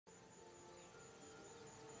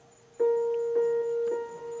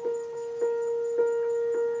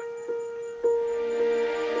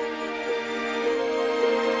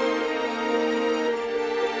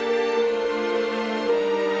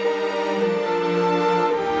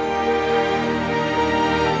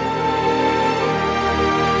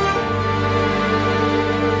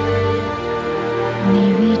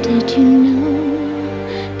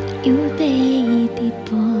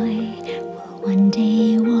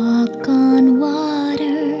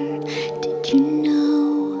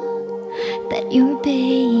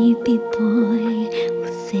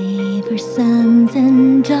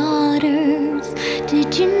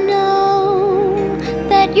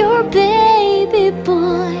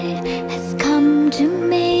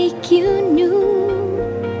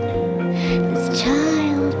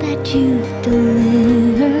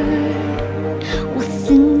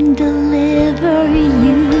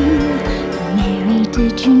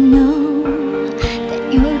know that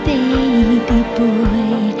your baby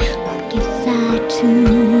boy will give sight to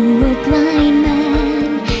a blind man?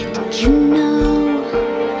 Did you know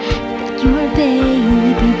that your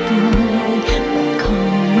baby boy will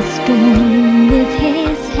calm a storm with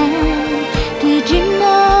his hand? Did you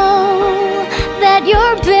know that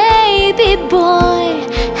your baby boy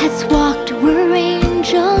has walked where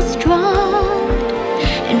angels trod?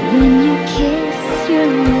 And when you kiss your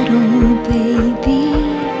little baby,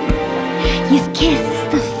 you've kissed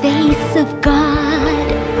the face of God.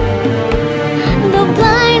 The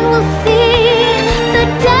blind will see, the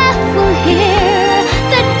deaf will hear,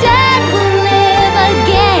 the dead will live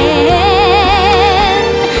again.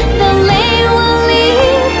 The lame will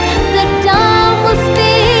leap, the dumb will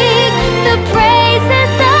speak, the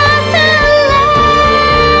praises of the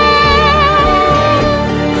Lamb.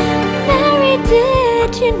 Mary,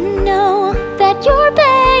 did you know that your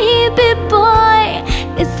baby boy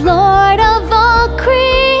is Lord of all?